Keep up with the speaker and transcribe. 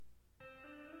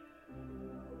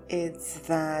It's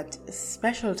that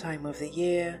special time of the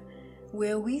year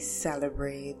where we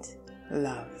celebrate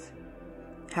love.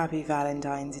 Happy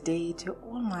Valentine's Day to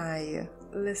all my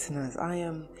listeners. I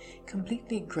am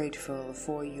completely grateful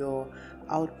for your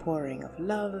outpouring of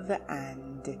love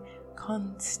and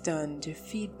constant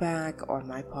feedback on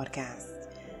my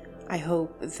podcast. I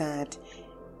hope that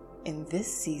in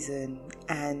this season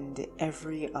and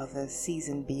every other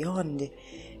season beyond,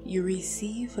 you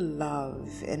receive love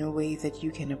in a way that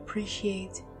you can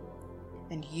appreciate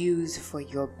and use for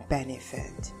your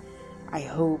benefit. I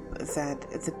hope that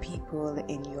the people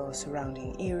in your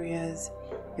surrounding areas,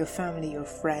 your family, your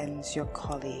friends, your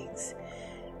colleagues,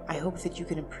 I hope that you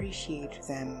can appreciate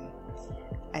them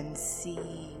and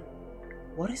see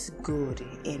what is good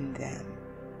in them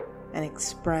and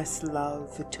express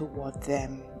love toward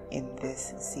them in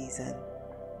this season.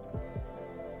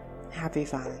 Happy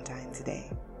Valentine's Day.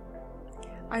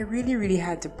 I really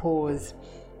had to pause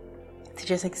to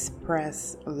just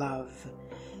express love.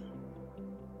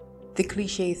 The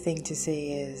cliche thing to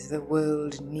say is the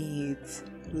world needs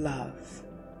love.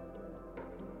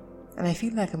 And I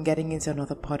feel like I'm getting into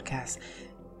another podcast.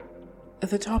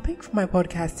 The topic for my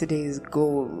podcast today is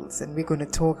goals, and we're going to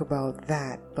talk about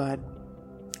that, but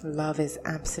love is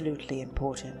absolutely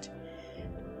important.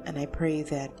 And I pray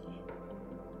that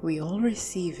we all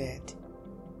receive it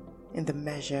in the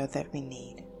measure that we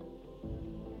need.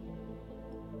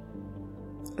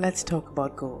 Let's talk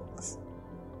about goals.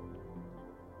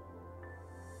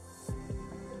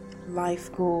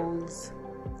 Life goals,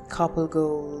 couple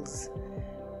goals,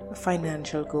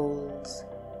 financial goals,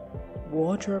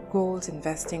 wardrobe goals,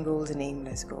 investing goals, and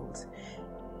aimless goals.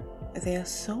 There are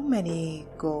so many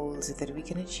goals that we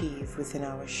can achieve within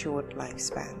our short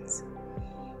lifespans.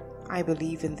 I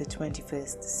believe in the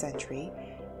 21st century,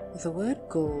 the word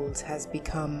goals has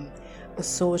become a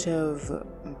sort of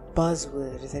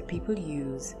buzzword that people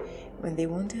use when they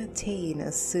want to attain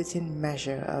a certain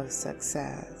measure of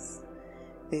success.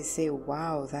 They say,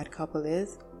 wow, that couple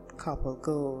is couple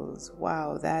goals.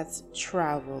 Wow, that's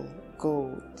travel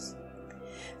goals.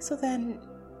 So then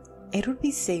it would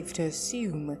be safe to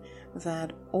assume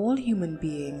that all human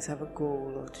beings have a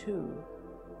goal or two.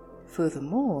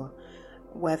 Furthermore,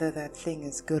 whether that thing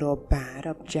is good or bad,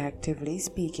 objectively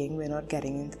speaking, we're not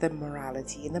getting into the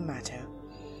morality in the matter.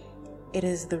 It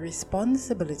is the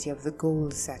responsibility of the goal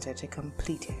setter to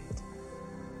complete it.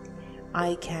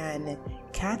 I can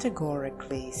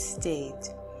categorically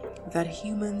state that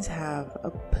humans have a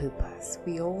purpose.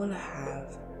 We all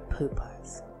have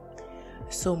purpose.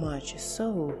 So much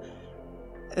so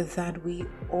that we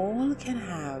all can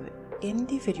have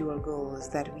individual goals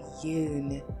that we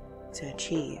yearn to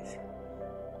achieve.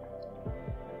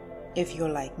 If you're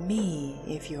like me,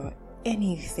 if you're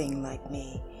anything like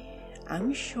me,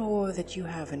 I'm sure that you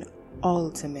have an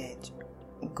ultimate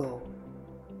goal.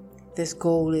 This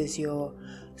goal is your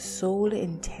sole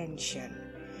intention,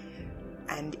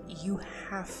 and you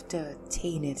have to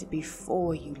attain it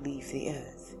before you leave the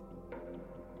earth.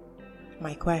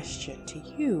 My question to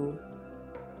you,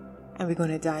 and we're going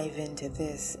to dive into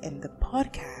this in the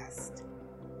podcast,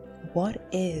 what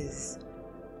is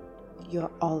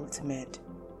your ultimate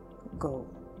goal?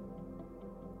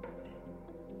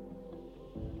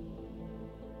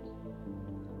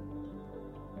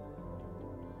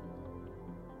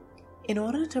 In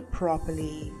order to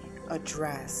properly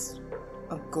address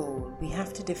a goal, we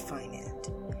have to define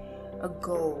it. A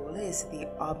goal is the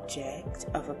object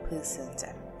of a person's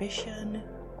ambition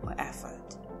or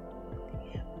effort.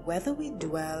 Whether we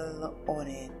dwell on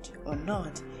it or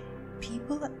not,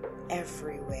 people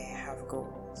everywhere have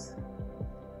goals.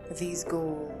 These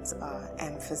goals are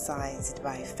emphasized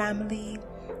by family,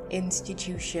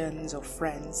 institutions or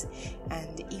friends,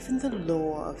 and even the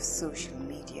law of social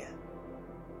media.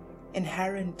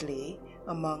 Inherently,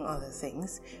 among other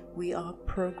things, we are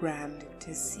programmed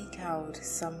to seek out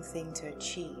something to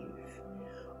achieve,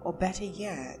 or better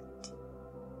yet,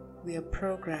 we are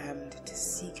programmed to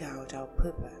seek out our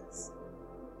purpose.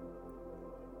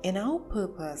 In our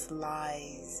purpose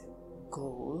lies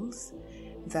goals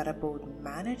that are both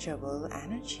manageable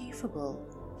and achievable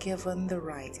given the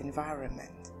right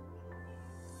environment.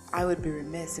 I would be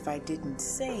remiss if I didn't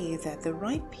say that the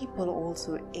right people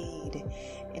also aid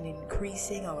in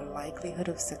increasing our likelihood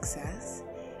of success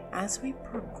as we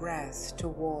progress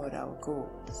toward our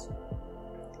goals.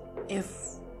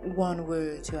 If one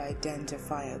were to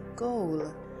identify a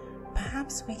goal,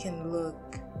 perhaps we can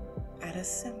look at a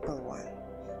simple one.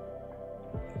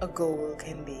 A goal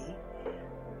can be,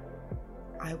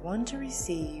 I want to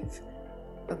receive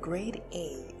a grade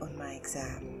A on my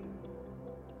exam.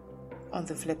 On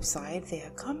the flip side, there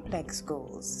are complex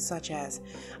goals, such as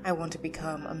I want to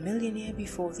become a millionaire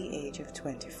before the age of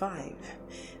 25.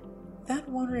 That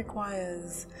one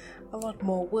requires a lot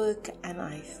more work, and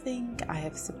I think I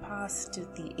have surpassed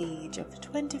the age of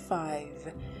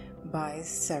 25 by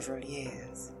several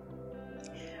years.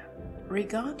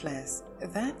 Regardless,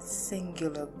 that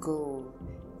singular goal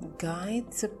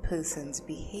guides a person's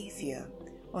behavior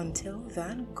until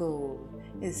that goal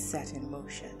is set in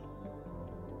motion.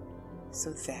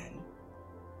 So then,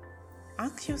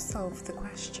 ask yourself the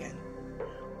question,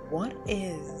 what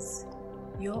is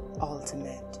your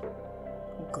ultimate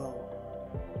goal?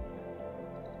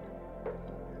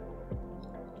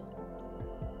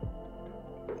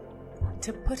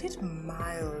 To put it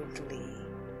mildly,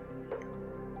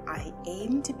 I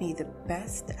aim to be the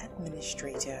best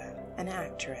administrator and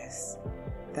actress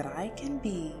that I can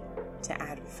be to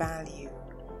add value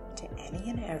to any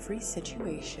and every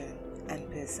situation and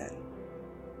person.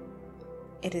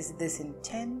 It is this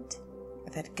intent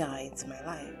that guides my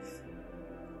life.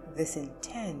 This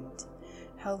intent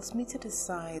helps me to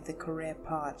decide the career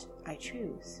path I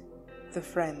choose, the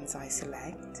friends I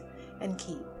select and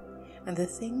keep, and the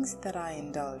things that I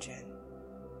indulge in.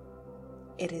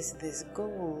 It is this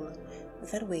goal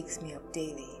that wakes me up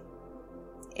daily.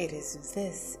 It is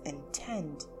this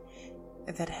intent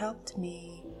that helped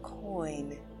me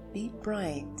coin Be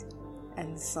Bright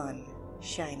and Sun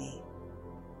Shiny.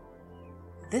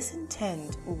 This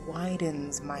intent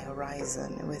widens my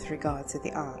horizon with regard to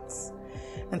the arts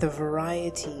and the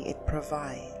variety it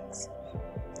provides.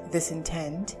 This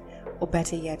intent, or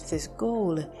better yet, this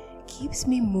goal, keeps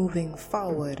me moving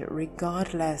forward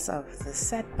regardless of the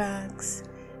setbacks,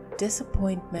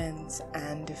 disappointments,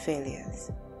 and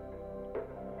failures.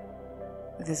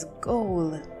 This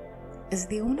goal is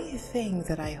the only thing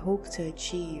that I hope to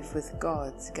achieve with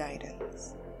God's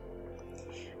guidance.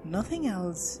 Nothing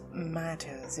else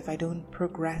matters if I don't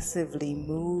progressively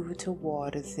move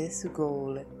toward this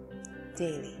goal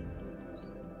daily.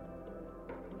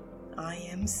 I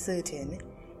am certain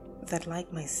that,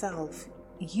 like myself,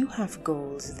 you have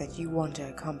goals that you want to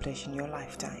accomplish in your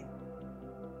lifetime.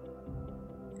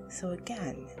 So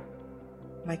again,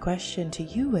 my question to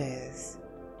you is,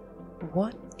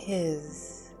 what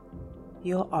is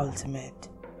your ultimate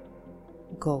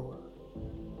goal?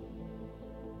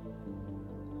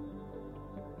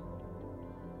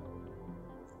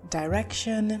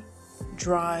 Direction,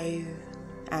 drive,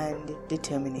 and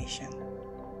determination.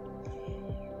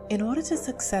 In order to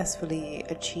successfully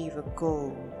achieve a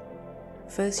goal,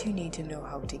 first you need to know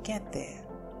how to get there.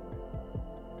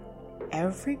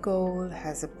 Every goal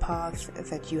has a path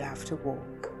that you have to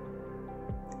walk.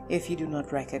 If you do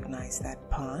not recognize that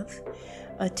path,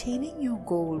 attaining your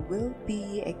goal will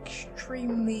be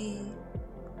extremely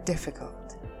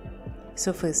difficult.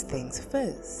 So first things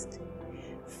first,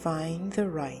 find the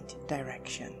right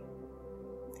direction.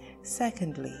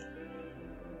 Secondly,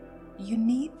 you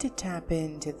need to tap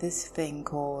into this thing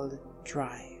called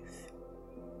drive.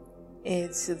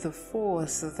 It's the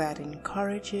force that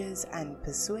encourages and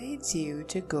persuades you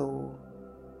to go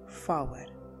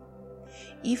forward.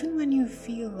 Even when you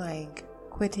feel like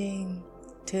quitting,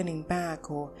 turning back,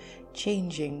 or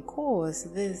changing course,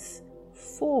 this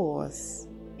force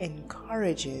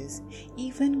encourages,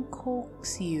 even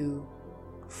coaxes you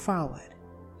forward.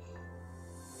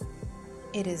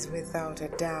 It is without a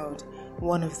doubt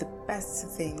one of the best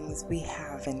things we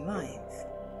have in life.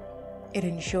 It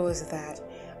ensures that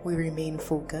we remain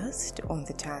focused on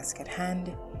the task at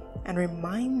hand and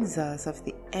reminds us of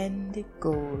the end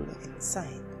goal in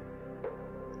sight.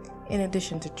 In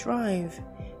addition to drive,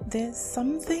 there's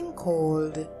something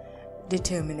called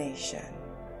determination.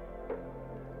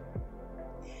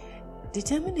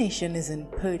 Determination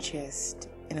isn't purchased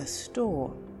in a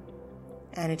store,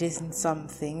 and it isn't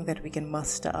something that we can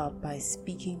muster up by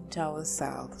speaking to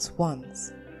ourselves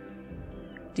once.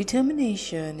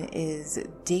 Determination is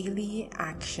daily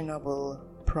actionable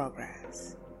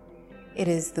progress. It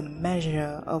is the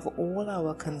measure of all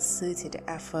our concerted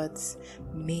efforts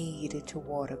made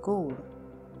toward a goal.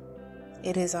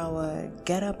 It is our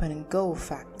get up and go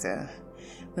factor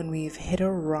when we've hit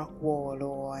a rock wall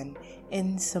or an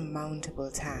insurmountable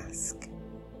task.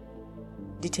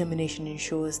 Determination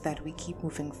ensures that we keep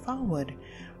moving forward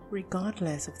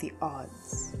regardless of the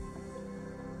odds.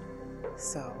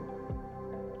 So,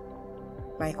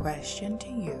 my question to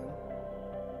you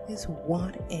is,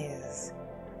 what is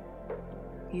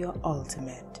your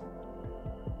ultimate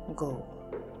goal?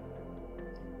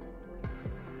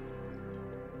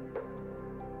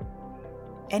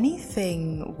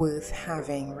 Anything worth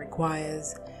having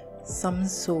requires some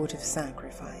sort of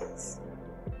sacrifice.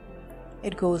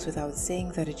 It goes without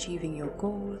saying that achieving your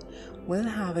goal will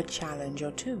have a challenge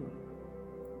or two.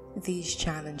 These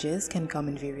challenges can come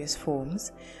in various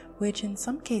forms, which in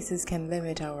some cases can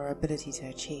limit our ability to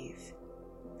achieve.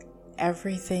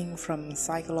 Everything from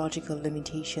psychological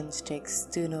limitations to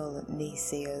external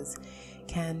naysayers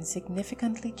can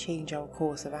significantly change our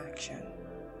course of action.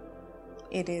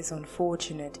 It is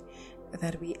unfortunate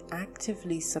that we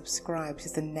actively subscribe to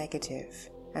the negative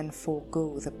and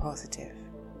forego the positive.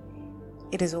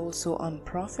 It is also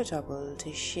unprofitable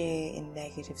to share in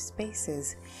negative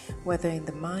spaces, whether in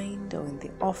the mind or in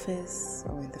the office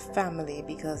or in the family,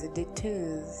 because it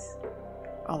deters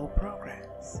our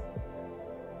progress.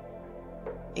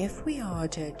 If we are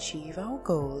to achieve our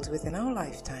goals within our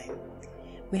lifetime,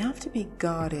 we have to be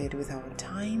guarded with our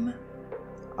time,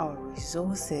 our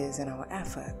resources, and our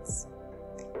efforts.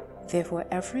 Therefore,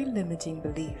 every limiting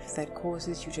belief that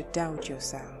causes you to doubt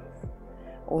yourself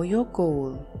or your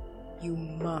goal, you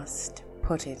must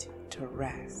put it to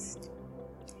rest.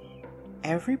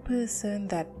 Every person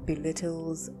that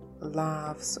belittles,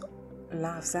 laughs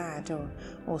at,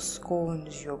 or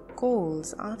scorns your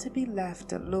goals are to be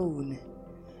left alone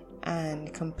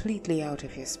and completely out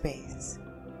of your space.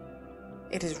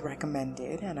 It is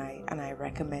recommended, and I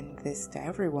recommend this to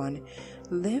everyone,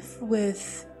 live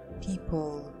with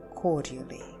people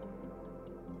cordially,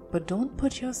 but don't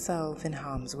put yourself in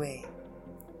harm's way.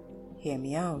 Hear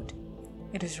me out.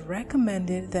 It is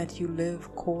recommended that you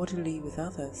live cordially with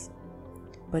others,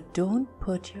 but don't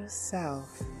put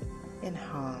yourself in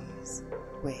harm's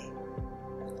way.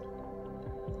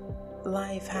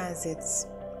 Life has its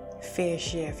fair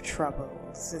share of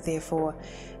troubles, therefore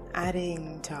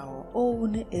adding to our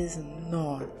own is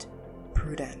not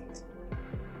prudent.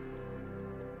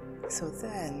 So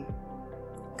then,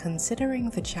 considering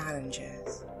the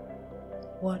challenges,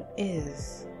 what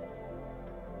is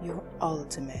your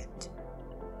ultimate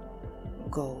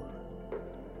goal?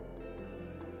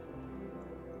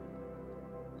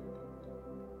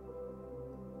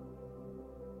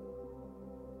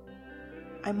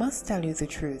 I must tell you the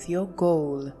truth, your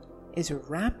goal is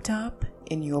wrapped up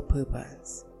in your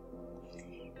purpose.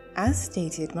 As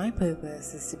stated, my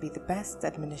purpose is to be the best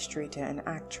administrator and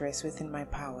actress within my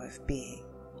power of being.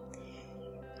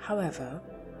 However,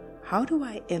 how do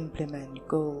I implement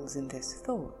goals in this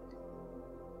thought?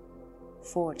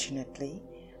 Fortunately,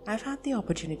 I've had the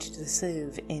opportunity to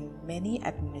serve in many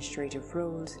administrative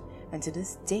roles, and to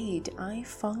this date I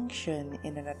function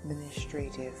in an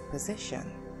administrative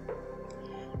position.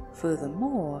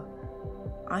 Furthermore,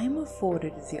 I am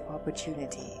afforded the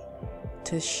opportunity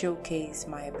to showcase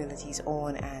my abilities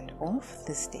on and off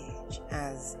the stage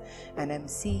as an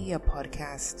MC, a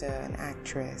podcaster, an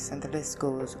actress, and the list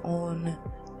goes on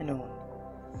and on.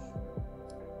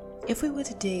 If we were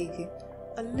to dig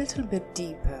a little bit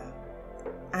deeper,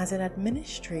 as an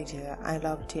administrator, I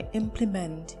love to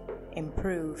implement,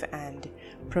 improve, and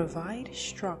provide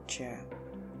structure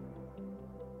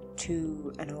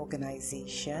to an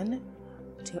organization,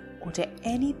 or to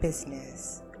any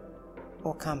business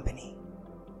or company.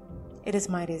 It is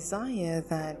my desire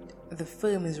that the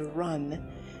firm is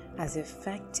run as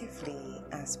effectively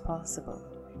as possible,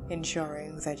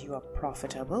 ensuring that you are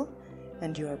profitable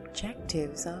and your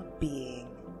objectives are being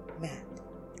met.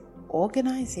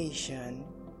 Organization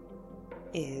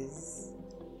is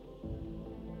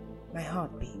my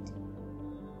heartbeat.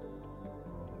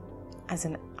 As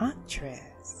an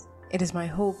actress, it is my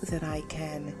hope that I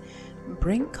can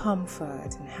bring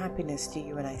comfort and happiness to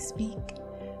you when I speak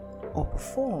or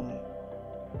perform.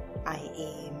 I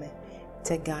aim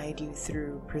to guide you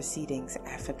through proceedings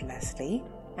effortlessly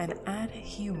and add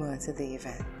humor to the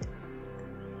event.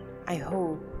 I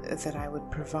hope that I would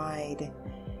provide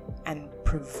and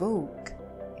provoke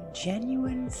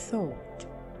genuine thought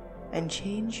and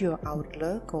change your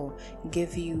outlook or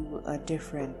give you a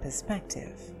different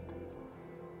perspective.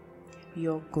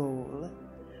 Your goal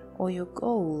or your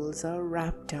goals are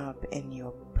wrapped up in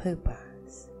your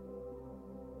purpose.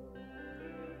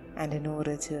 And in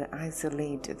order to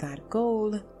isolate that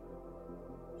goal,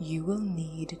 you will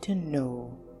need to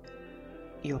know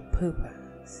your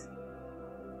purpose.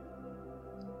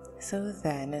 So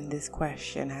then, and this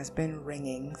question has been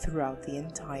ringing throughout the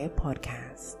entire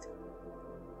podcast,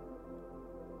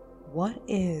 what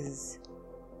is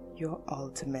your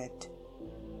ultimate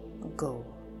goal?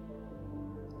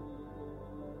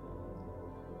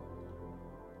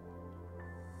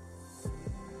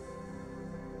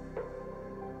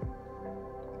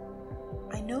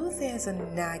 I know there's a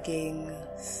nagging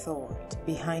thought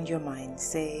behind your mind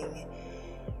saying,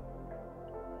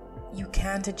 you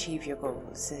can't achieve your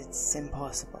goals, it's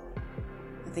impossible.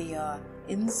 They are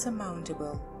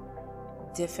insurmountable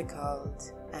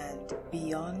difficult and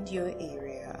beyond your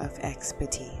area of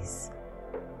expertise.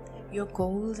 Your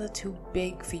goals are too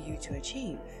big for you to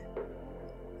achieve.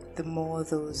 The more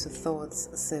those thoughts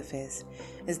surface,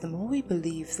 is the more we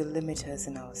believe the limiters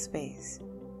in our space.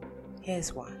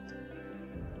 Here's what.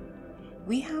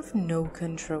 We have no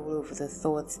control over the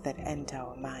thoughts that enter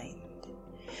our mind,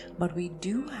 but we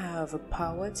do have a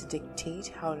power to dictate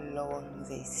how long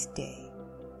they stay.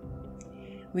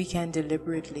 We can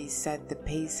deliberately set the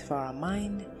pace for our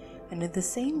mind, and in the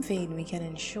same vein, we can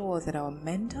ensure that our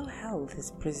mental health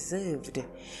is preserved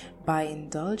by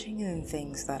indulging in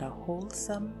things that are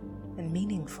wholesome and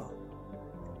meaningful.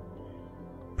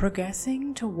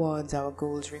 Progressing towards our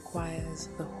goals requires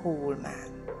the whole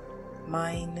man,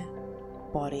 mind,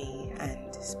 body,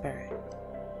 and spirit.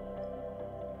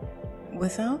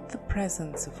 Without the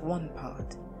presence of one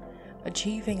part,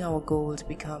 achieving our goals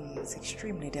becomes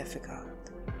extremely difficult.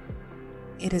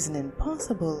 It isn't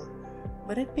impossible,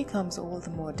 but it becomes all the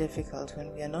more difficult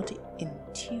when we are not in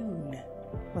tune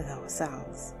with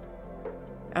ourselves.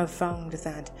 I've found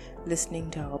that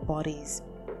listening to our bodies,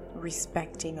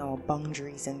 respecting our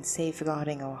boundaries, and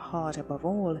safeguarding our heart above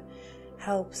all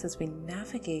helps as we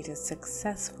navigate a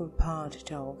successful path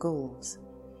to our goals.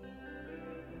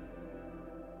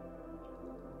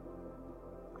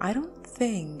 I don't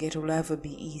think it will ever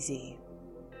be easy,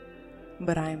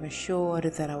 but I am assured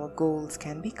that our goals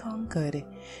can be conquered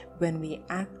when we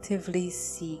actively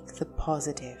seek the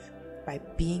positive by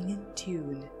being in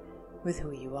tune with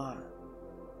who you are.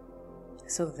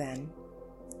 So then,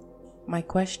 my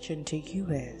question to you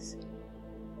is,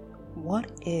 what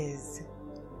is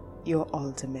your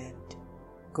ultimate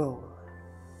goal?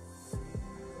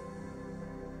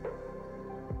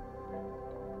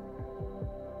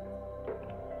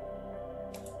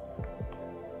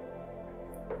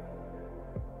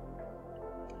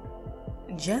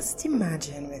 Just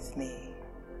imagine with me,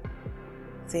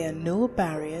 there are no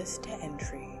barriers to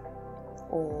entry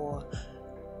or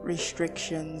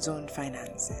restrictions on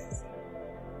finances.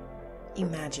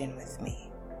 Imagine with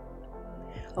me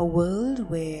a world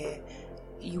where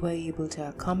you are able to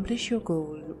accomplish your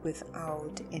goal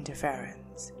without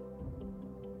interference.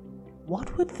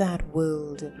 What would that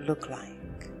world look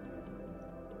like?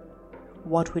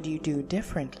 What would you do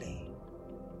differently?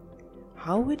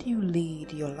 How would you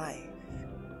lead your life?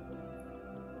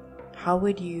 How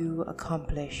would you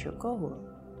accomplish your goal?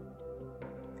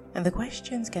 And the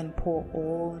questions can pour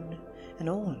on and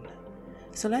on.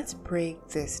 So let's break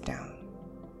this down.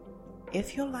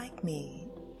 If you're like me,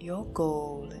 your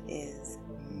goal is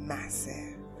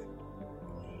massive.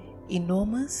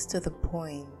 Enormous to the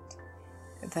point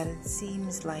that it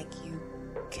seems like you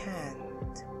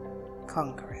can't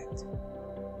conquer it.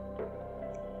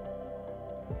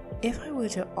 If I were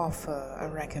to offer a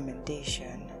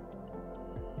recommendation,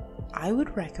 I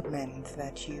would recommend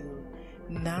that you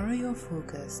narrow your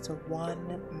focus to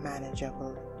one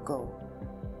manageable goal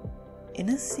in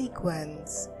a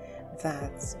sequence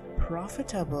that's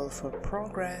profitable for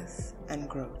progress and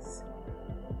growth.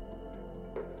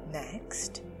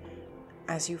 Next,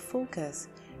 as you focus,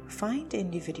 find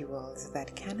individuals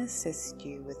that can assist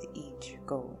you with each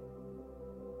goal.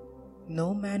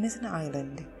 No man is an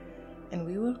island, and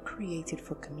we were created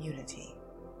for community.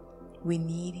 We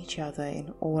need each other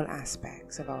in all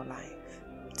aspects of our life,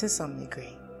 to some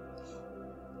degree.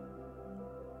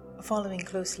 Following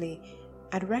closely,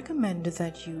 I'd recommend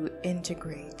that you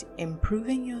integrate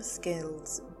improving your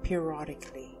skills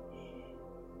periodically.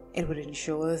 It would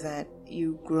ensure that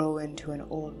you grow into an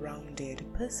all-rounded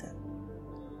person.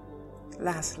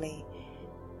 Lastly,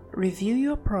 review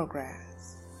your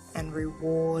progress and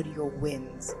reward your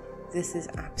wins. This is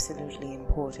absolutely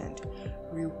important.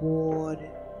 Reward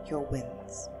your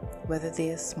wins, whether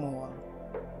they are small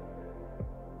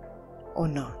or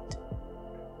not.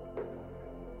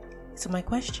 So my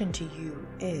question to you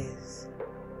is,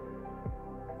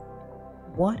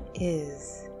 what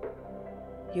is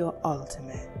your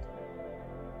ultimate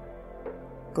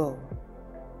goal?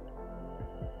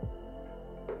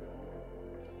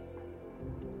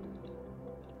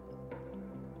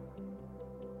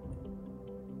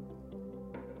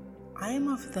 I am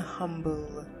of the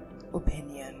humble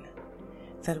opinion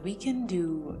that we can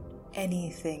do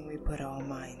anything we put our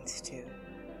minds to,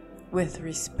 with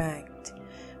respect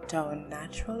to our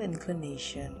natural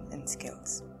inclination and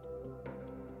skills.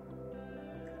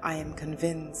 I am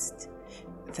convinced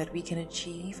that we can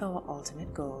achieve our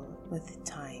ultimate goal with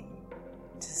time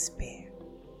to spare.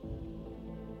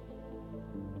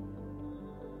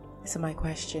 So my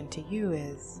question to you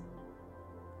is,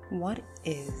 what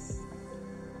is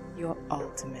your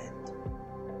ultimate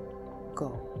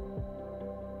goal?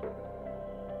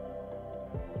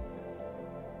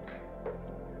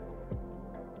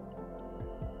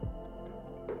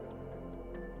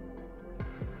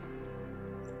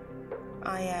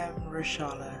 I am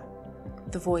Rashala,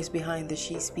 the voice behind the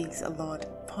She Speaks a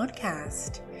Lot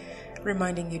podcast,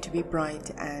 reminding you to be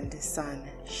bright and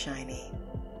sunshiny.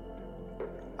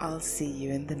 I'll see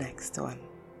you in the next one.